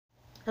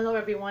Hello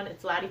everyone,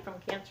 it's Lottie from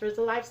Cancer is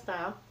a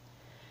Lifestyle.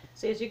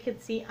 So as you can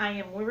see, I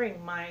am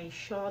wearing my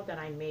shawl that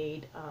I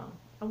made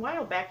a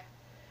while back,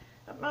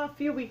 a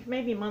few weeks,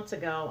 maybe months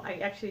ago. I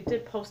actually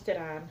did post it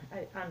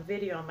on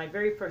video on my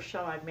very first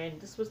shawl I made.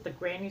 This was the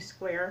Granny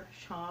Square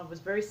shawl. It was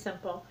very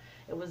simple.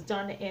 It was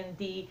done in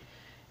the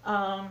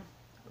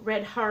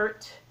red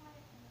heart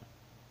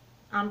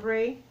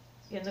ombre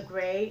in the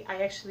gray.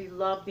 I actually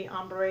love the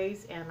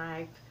ombres, and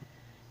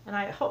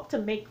I hope to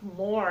make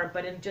more,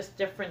 but in just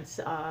different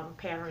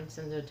patterns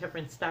and a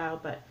different style.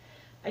 But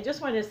I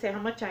just wanted to say how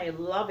much I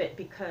love it,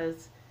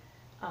 because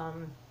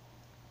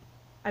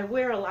I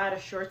wear a lot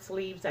of short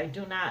sleeves. I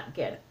do not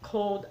get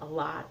cold a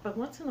lot, but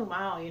once in a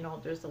while, you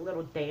know, there's a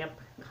little damp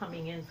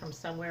coming in from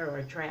somewhere, or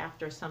a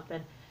draft or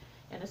something,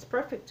 and it's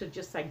perfect to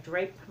just like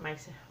drape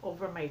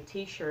over my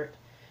t-shirt,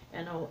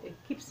 and it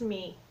keeps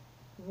me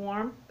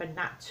warm but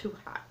not too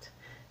hot.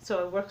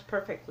 So it works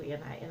perfectly,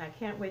 and I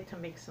can't wait to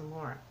make some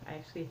more. I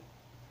actually,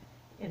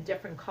 in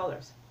different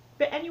colors.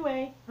 But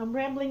anyway, I'm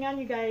rambling on,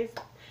 you guys.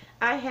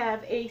 I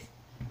have a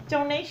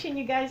donation,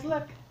 you guys.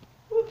 Look,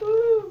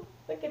 woohoo!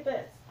 Look at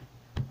this,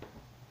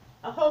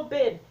 a whole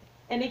bin,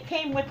 and it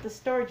came with the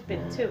storage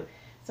bin too.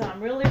 So I'm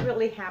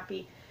really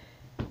happy.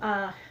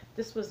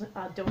 This was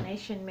a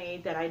donation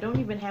made that I don't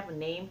even have a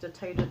name, to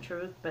tell you the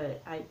truth,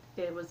 but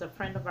it was a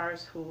friend of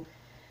ours who.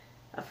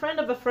 A friend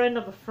of a friend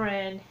of a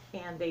friend,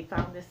 and they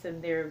found this in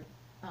their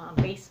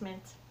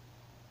basement,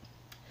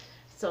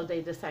 so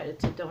they decided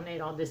to donate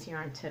all this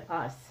yarn to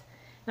us.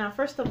 Now,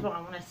 first of all,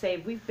 I want to say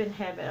we've been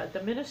having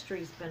the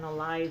ministry's been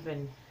alive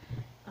and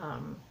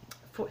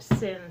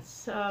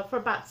for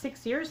about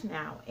 6 years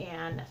now,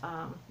 and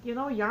you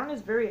know, yarn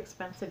is very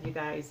expensive, you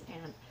guys,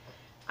 and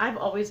I've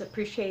always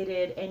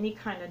appreciated any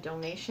kind of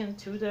donation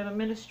to the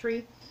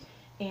ministry,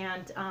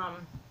 and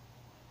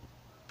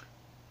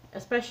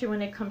especially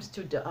when it comes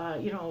to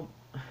you know,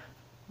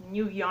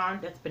 new yarn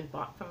that's been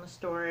bought from the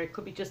store. It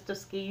could be just a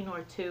skein or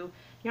two.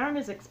 Yarn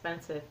is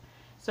expensive,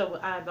 so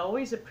I've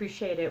always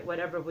appreciated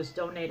whatever was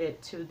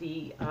donated to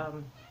the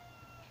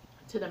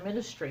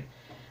ministry.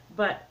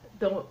 But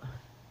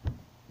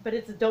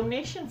it's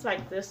donations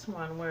like this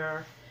one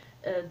where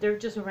they're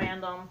just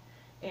random,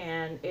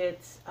 and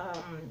it's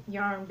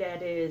yarn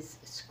that is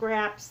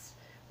scraps,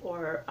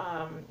 or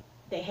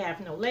they have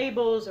no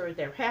labels, or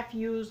they're half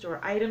used, or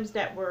items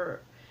that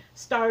were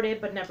started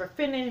but never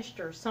finished,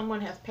 or someone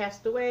has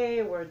passed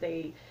away, or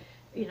they,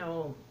 you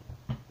know,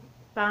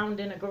 found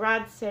in a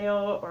garage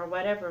sale or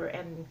whatever,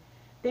 and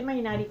they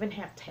may not even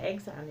have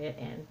tags on it,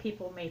 and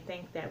people may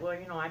think that, well,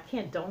 you know, I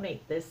can't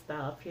donate this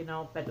stuff, you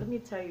know. But let me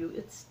tell you,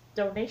 it's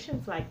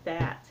donations like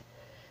that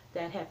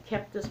that have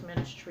kept this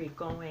ministry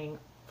going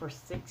for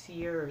 6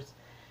 years,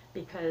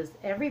 because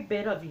every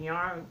bit of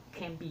yarn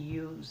can be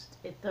used.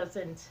 It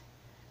doesn't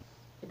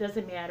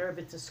matter if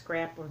it's a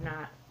scrap or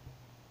not.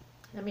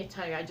 Let me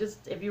tell you,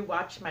 if you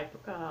watched my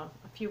a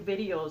few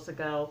videos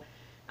ago,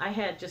 I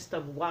had just a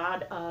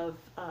wad of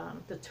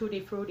the Tutti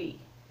Frutti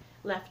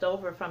left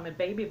over from a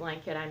baby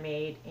blanket I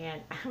made,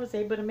 and I was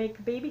able to make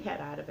a baby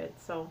hat out of it.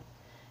 So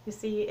you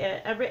see,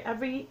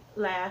 every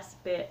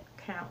last bit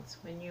counts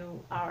when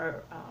you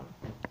are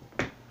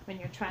when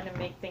you're trying to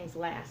make things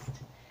last.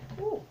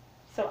 Ooh.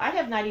 So I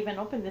have not even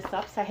opened this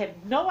up, so I have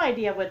no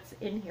idea what's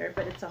in here,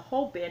 but it's a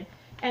whole bin,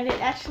 and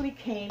it actually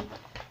came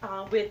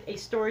with a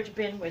storage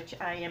bin, which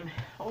I am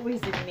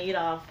always in need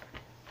of.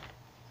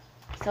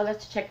 So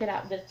let's check it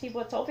out. Let's see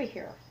what's over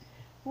here.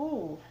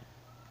 Ooh.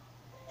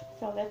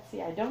 So let's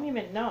see. I don't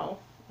even know.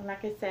 And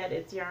like I said,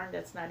 it's yarn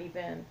that's not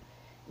even,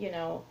 you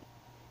know,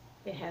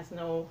 it has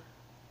no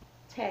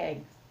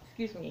tags.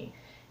 Excuse me.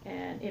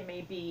 And it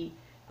may be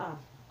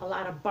a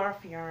lot of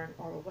barf yarn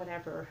or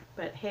whatever.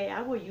 But hey,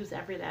 I will use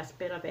every last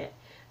bit of it.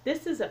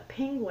 This is a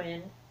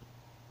penguin.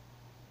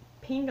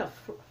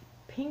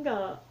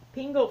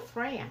 Pingo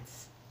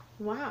France.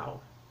 Wow.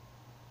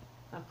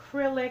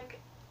 Acrylic.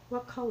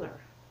 What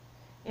color?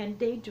 And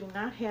they do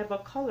not have a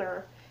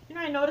color. You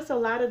know, I notice a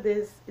lot of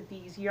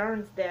these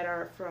yarns that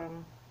are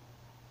from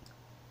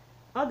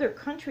other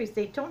countries,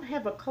 they don't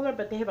have a color,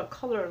 but they have a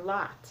color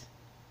lot.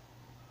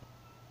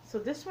 So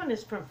this one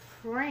is from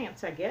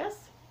France, I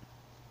guess.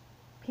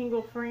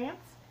 Pingo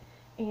France.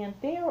 And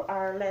there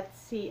are, let's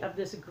see, of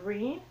this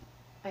green.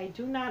 I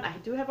do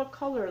have a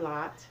color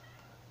lot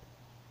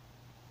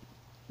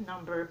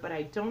number, but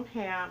I don't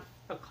have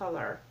a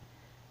color.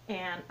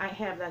 And I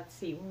have, let's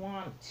see,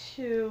 1,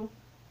 2,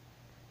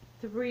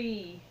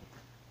 3,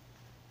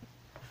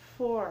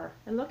 4,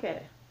 and look at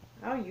it,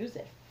 I'll use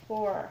it,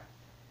 4,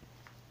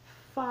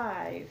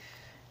 5,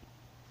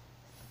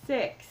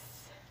 6,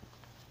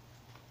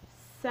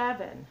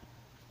 7,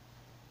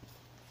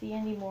 see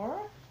any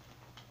more,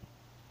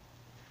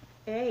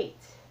 8,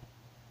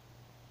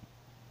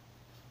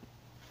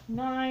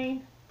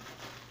 9,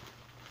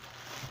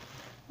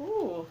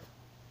 ooh,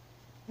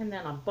 and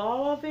then a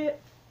ball of it.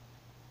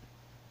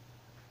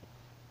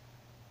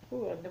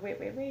 Ooh,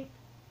 wait.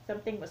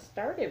 Something was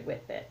started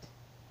with it.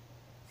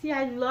 See,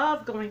 I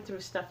love going through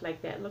stuff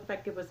like that. It looked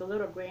like it was a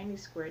little granny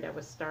square that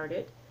was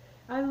started.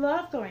 I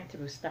love going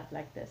through stuff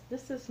like this.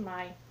 This is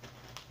my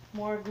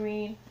More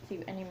green.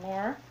 See any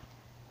more?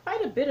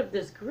 Quite a bit of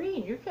this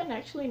green. You can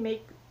actually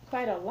make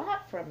quite a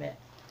lot from it.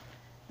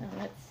 And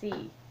let's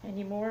see.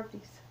 Any more of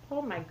these?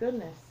 Oh my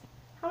goodness.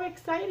 How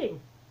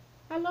exciting.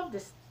 I love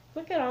this.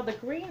 Look at all the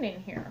green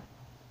in here.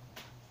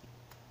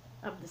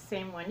 Of the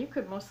same one. You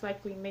could most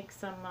likely make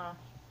some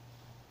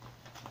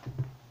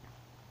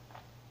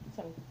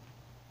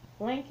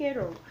blanket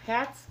or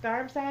hats,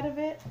 scarves out of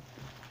it.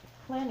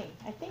 Plenty.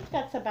 I think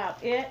that's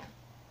about it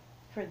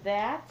for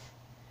that.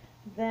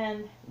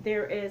 Then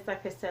there is,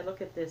 like I said,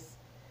 look at this.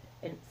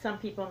 And some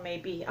people may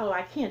be, oh,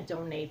 I can't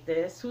donate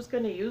this. Who's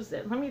going to use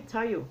it? Let me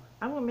tell you,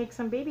 I will make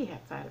some baby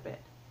hats out of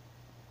it.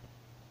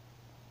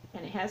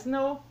 And it has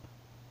no,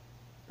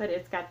 but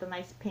it's got the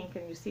nice pink,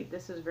 and you see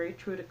this is very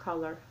true to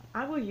color.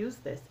 I will use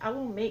this. I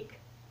will make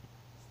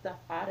stuff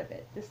out of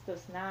it. This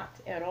does not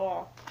at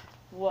all.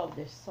 Whoa,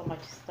 there's so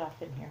much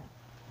stuff in here.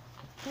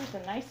 Here's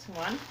a nice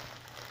one.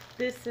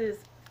 This is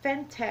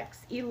Fentex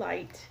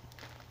Elite.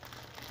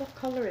 What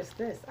color is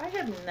this? I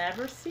have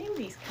never seen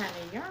these kind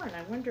of yarn.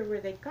 I wonder where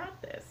they got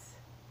this.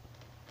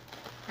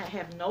 I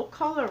have no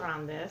color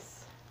on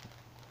this.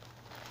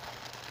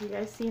 You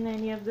guys seen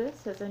any of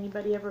this? Has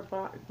anybody ever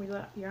bought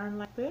yarn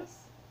like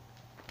this?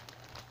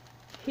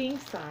 King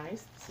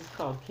size. This is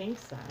called king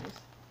size.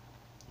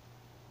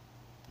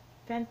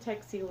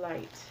 Fentex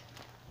Elite.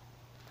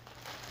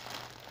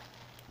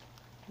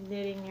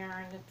 Knitting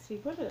yarn. Let's see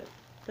what it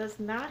does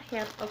not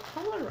have a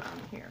color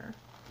on here.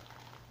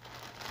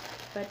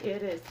 But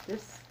it is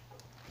this,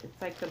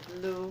 it's like a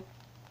blue.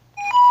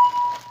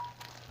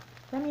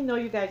 Let me know,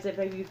 you guys, if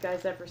you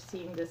guys ever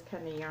seen this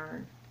kind of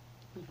yarn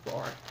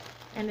before.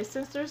 And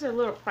since there's a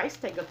little price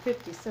tag of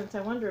 50 cents,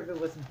 I wonder if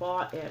it was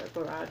bought at a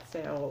garage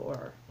sale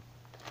or,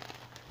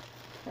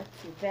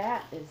 let's see,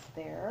 that is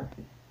there.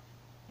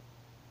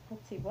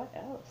 Let's see, what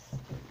else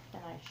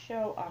can I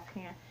show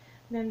offhand?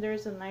 And then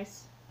there's a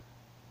nice,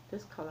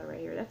 this color right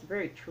here. That's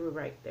very true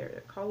right there,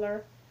 the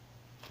color.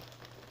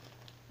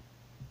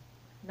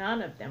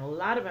 None of them, a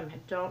lot of them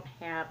don't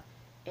have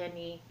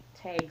any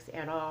tags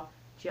at all.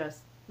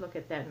 Just look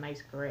at that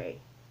nice gray.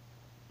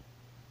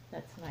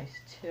 That's nice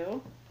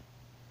too.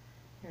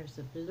 Here's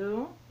the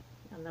blue,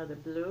 another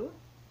blue.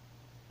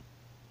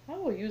 I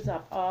will use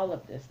up all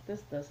of this.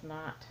 This does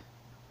not.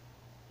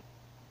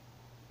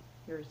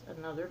 Here's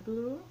another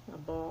blue, a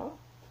ball.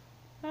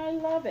 I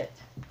love it.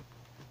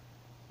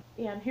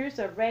 And here's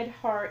a red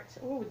heart.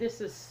 Oh, this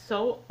is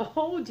so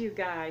old, you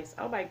guys.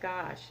 Oh my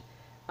gosh.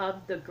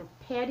 Of the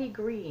patty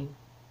green.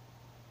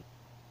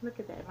 Look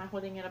at that. Am I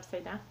holding it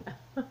upside down?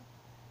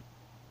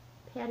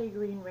 Patty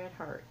green red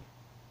heart.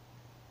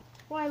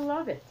 Oh, I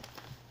love it.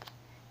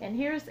 And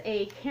here's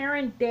a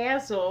Karen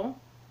Dazzle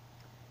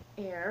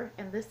Air,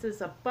 and this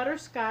is a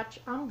butterscotch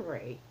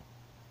ombre.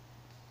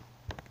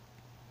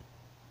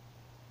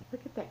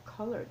 Look at that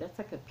color. That's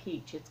like a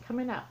peach. It's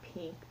coming out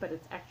pink, but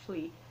it's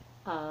actually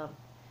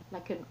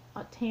like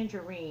a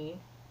tangerine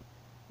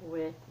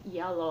with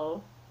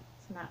yellow.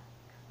 It's not.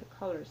 The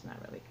color is not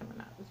really coming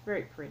out. It's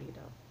very pretty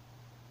though.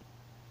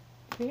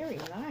 Very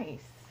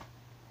nice.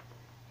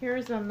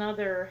 Here's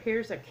another,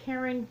 here's a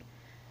Karen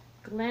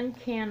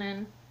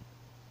Glencannon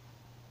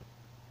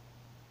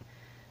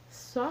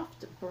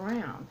soft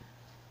brown.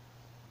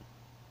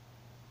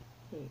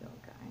 Here you go,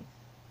 guys.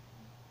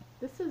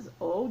 This is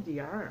old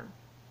yarn.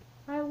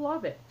 I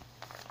love it.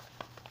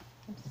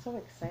 I'm so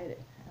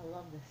excited. I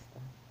love this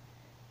stuff.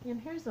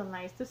 And here's a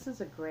nice, this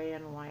is a gray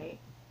and white,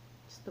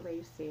 just the way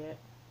you see it.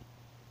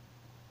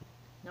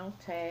 No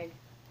tag,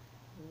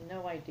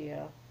 no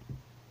idea.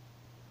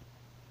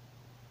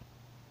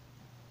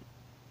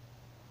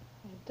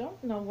 I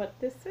don't know what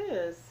this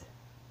is.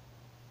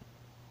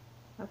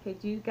 Okay,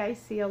 do you guys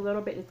see a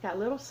little bit? It's got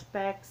little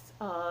specks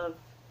of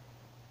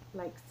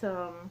like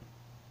some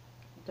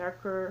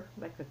darker,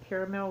 like a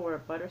caramel or a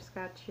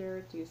butterscotch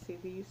here. Do you see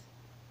these?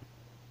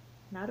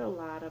 Not a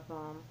lot of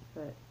them,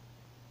 but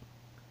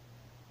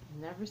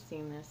I've never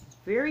seen this. It's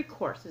very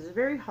coarse. It's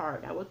very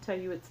hard. I will tell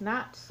you, it's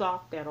not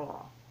soft at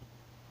all.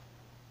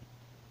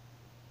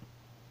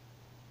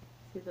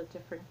 See the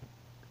different,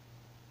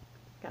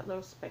 got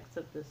little specks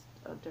of this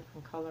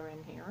different color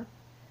in here.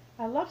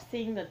 I love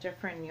seeing the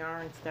different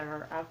yarns that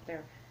are out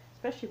there,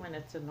 especially when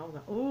it's a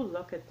Nova. Oh,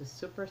 look at the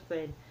super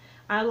thin.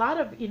 A lot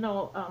of, you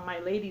know, my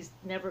ladies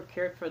never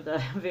cared for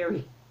the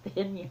very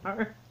thin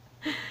yarn.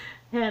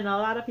 And a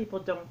lot of people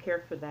don't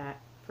care for that,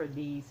 for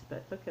these,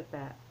 but look at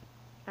that.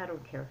 I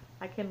don't care.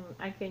 I can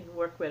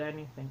work with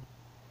anything.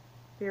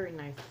 Very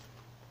nice.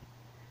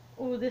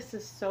 Oh, this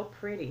is so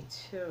pretty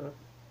too.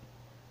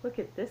 Look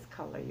at this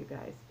color, you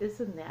guys.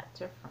 Isn't that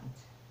different?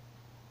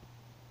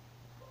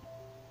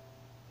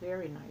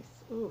 Very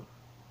nice. Ooh.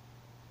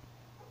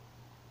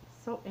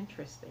 So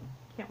interesting.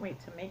 Can't wait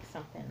to make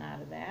something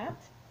out of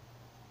that.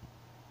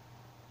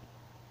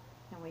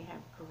 And we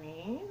have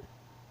green.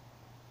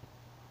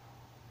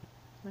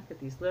 Look at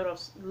these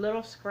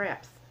little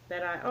scraps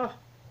that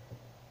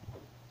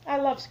I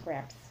love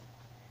scraps.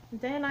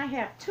 Then I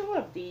have two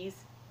of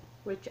these,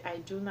 which I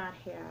do not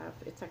have.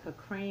 It's like a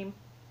cream.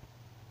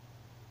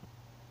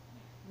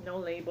 No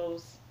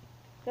labels.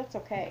 That's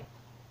okay.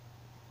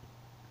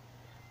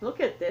 Look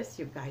at this,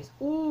 you guys.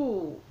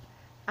 Ooh,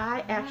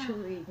 I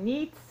actually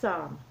need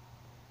some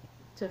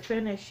to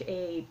finish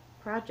a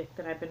project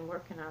that I've been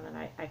working on, and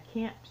I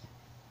can't.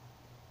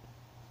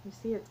 You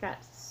see, it's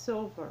got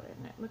silver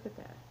in it. Look at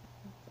that.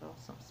 That's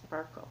awesome.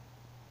 Sparkle.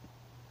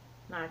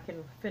 Now I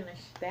can finish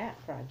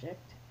that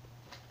project.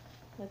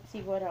 Let's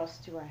see, what else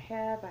do I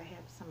have? I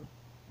have some,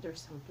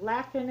 there's some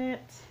black in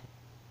it.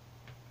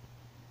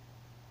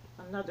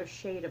 Another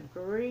shade of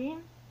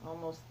green,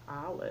 almost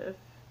olive.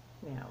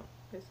 Now,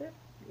 is it?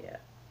 Yeah.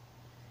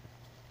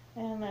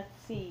 And let's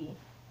see.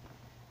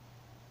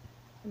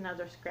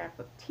 Another scrap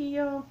of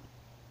teal.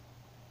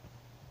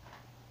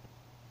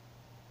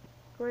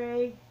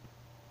 Gray.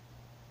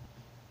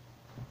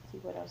 Let's see,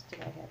 what else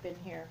did I have in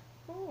here?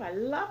 Oh, I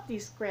love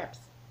these scraps.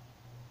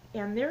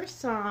 And there's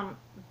some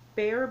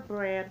Bear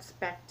Brand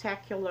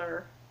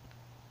Spectacular.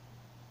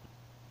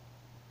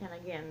 And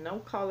again, no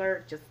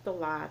color, just a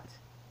lot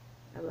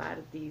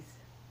of these.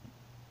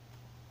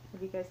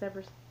 Have you guys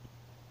ever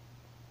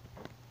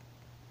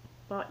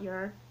bought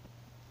yarn?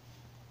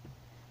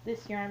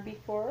 This yarn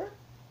before?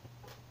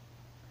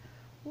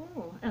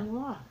 Oh, and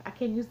look, I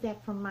can use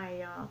that for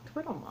my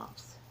twiddle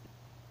muffs.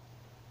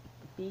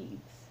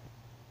 Beads.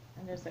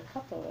 And there's a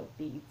couple of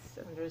beads,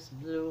 and there's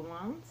blue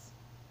ones.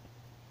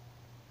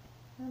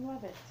 I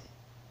love it.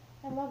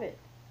 I love it.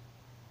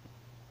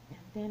 And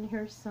then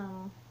here's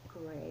some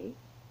gray.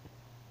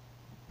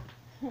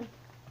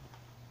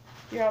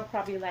 You're all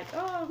probably like,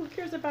 oh, who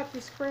cares about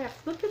these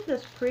scraps? Look at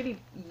this pretty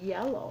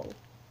yellow.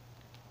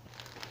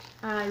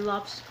 I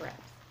love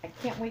scraps. I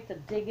can't wait to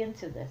dig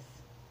into this.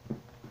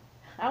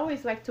 I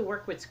always like to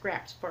work with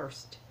scraps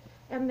first.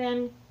 And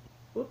then,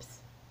 oops,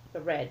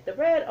 the red. The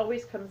red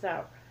always comes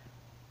out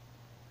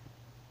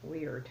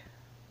weird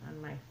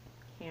on my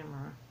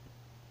camera.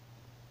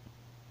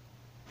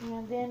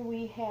 And then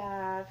we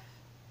have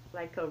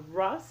like a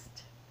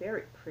rust,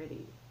 very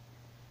pretty.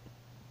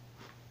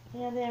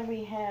 And then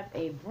we have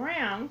a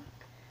brown,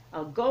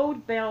 a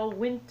Gold Bell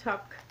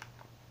Windtuck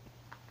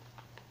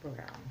brown.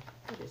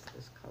 What is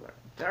this color?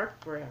 Dark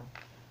brown.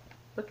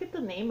 Look at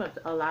the name of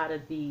a lot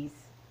of these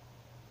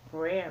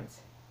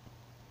brands.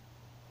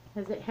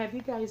 Have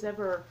you guys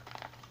ever,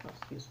 oh,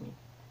 excuse me,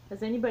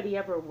 has anybody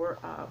ever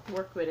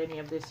worked with any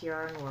of this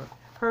yarn or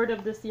heard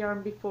of this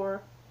yarn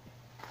before?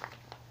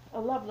 I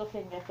love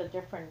looking at the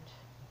different,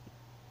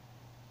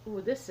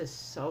 ooh, this is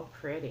so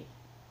pretty.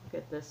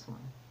 Look at this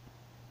one.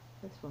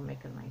 This will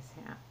make a nice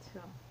hat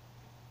too.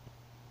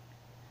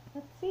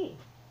 Let's see.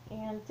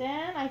 And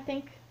then I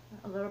think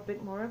a little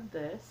bit more of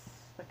this,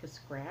 like a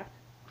scrap.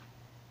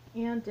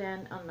 And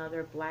then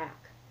another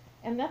black.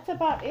 And that's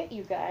about it,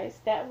 you guys.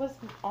 That was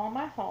all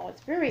my haul.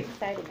 It's very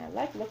exciting. I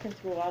like looking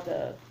through all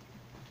the...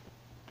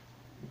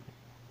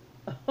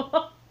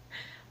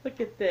 Look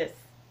at this.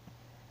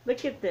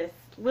 Look at this.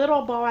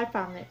 Little bow, I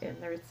found it in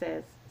there. It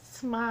says,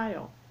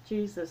 smile,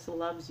 Jesus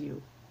loves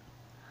you.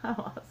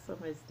 How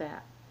awesome is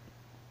that?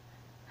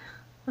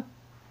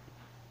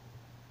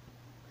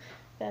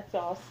 That's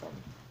awesome.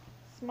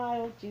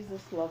 Smile,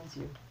 Jesus loves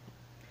you.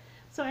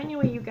 So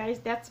anyway, you guys,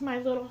 that's my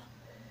little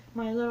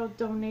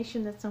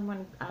donation that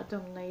someone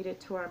donated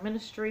to our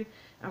ministry.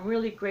 I'm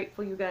really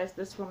grateful, you guys.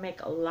 This will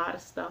make a lot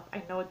of stuff.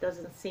 I know it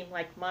doesn't seem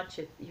like much.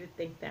 You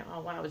think that, oh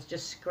wow, it's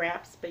just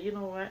scraps. But you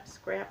know what?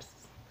 Scraps,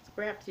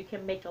 you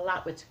can make a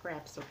lot with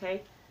scraps,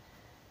 okay?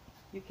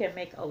 You can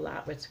make a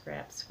lot with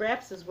scraps.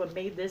 Scraps is what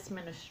made this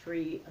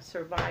ministry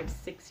survive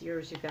 6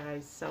 years, you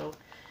guys. So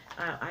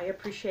I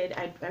appreciate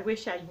it. I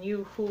wish I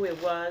knew who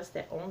it was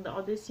that owned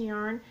all this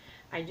yarn.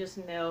 I just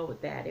know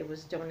that it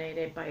was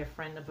donated by a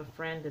friend of a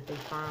friend that they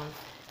found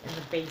in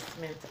the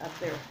basement of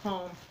their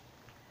home.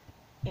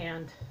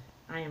 And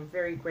I am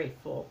very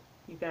grateful.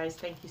 You guys,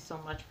 thank you so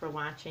much for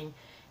watching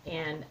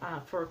and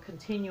for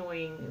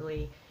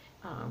continually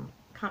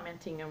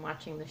commenting and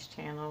watching this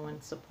channel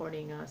and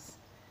supporting us.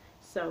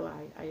 So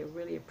I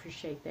really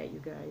appreciate that,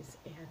 you guys.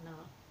 And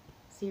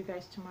see you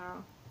guys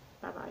tomorrow.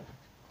 Bye-bye.